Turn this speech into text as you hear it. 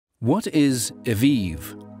What is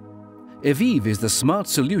Evive? Evive is the smart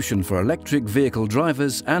solution for electric vehicle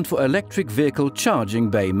drivers and for electric vehicle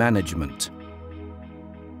charging bay management.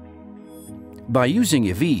 By using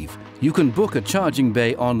Evive, you can book a charging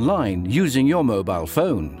bay online using your mobile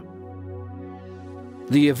phone.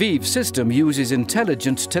 The Evive system uses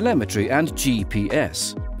intelligent telemetry and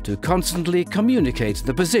GPS to constantly communicate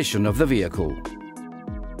the position of the vehicle.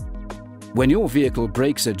 When your vehicle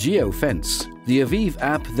breaks a geofence, the Evive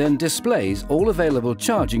app then displays all available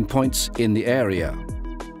charging points in the area.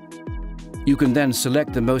 You can then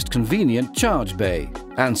select the most convenient charge bay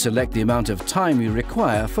and select the amount of time you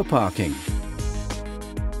require for parking.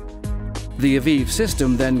 The Evive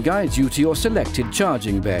system then guides you to your selected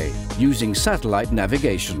charging bay using satellite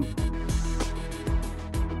navigation.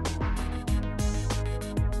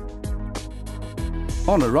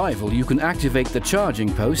 On arrival, you can activate the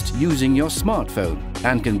charging post using your smartphone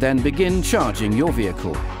and can then begin charging your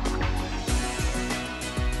vehicle.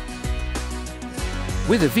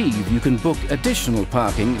 With Evive, you can book additional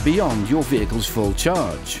parking beyond your vehicle's full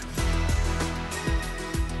charge.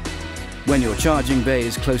 When your charging bay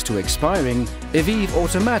is close to expiring, Evive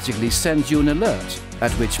automatically sends you an alert,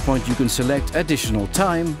 at which point you can select additional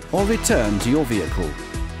time or return to your vehicle.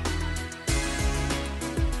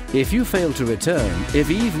 If you fail to return,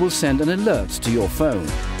 Evive will send an alert to your phone.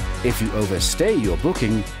 If you overstay your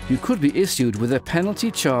booking, you could be issued with a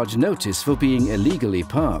penalty charge notice for being illegally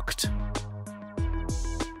parked.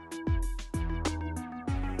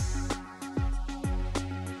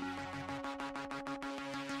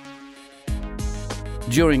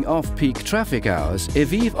 During off-peak traffic hours,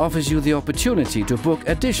 Evive offers you the opportunity to book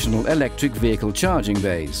additional electric vehicle charging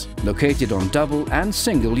bays, located on double and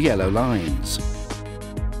single yellow lines.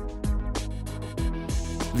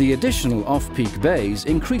 The additional off-peak bays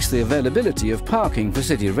increase the availability of parking for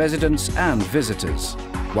city residents and visitors,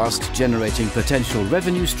 whilst generating potential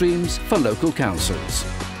revenue streams for local councils.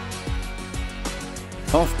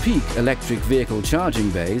 Off-peak electric vehicle charging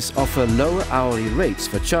bays offer lower hourly rates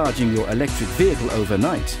for charging your electric vehicle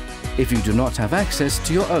overnight if you do not have access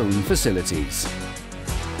to your own facilities.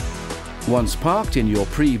 Once parked in your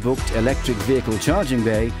pre-booked electric vehicle charging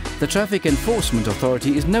bay, the Traffic Enforcement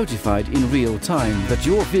Authority is notified in real time that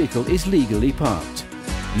your vehicle is legally parked.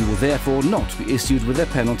 You will therefore not be issued with a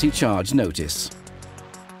penalty charge notice.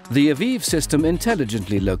 The Evive system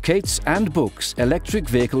intelligently locates and books electric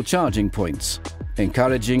vehicle charging points,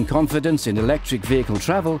 encouraging confidence in electric vehicle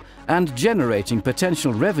travel and generating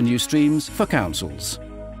potential revenue streams for councils.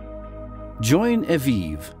 Join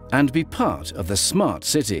Evive and be part of the smart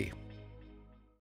city.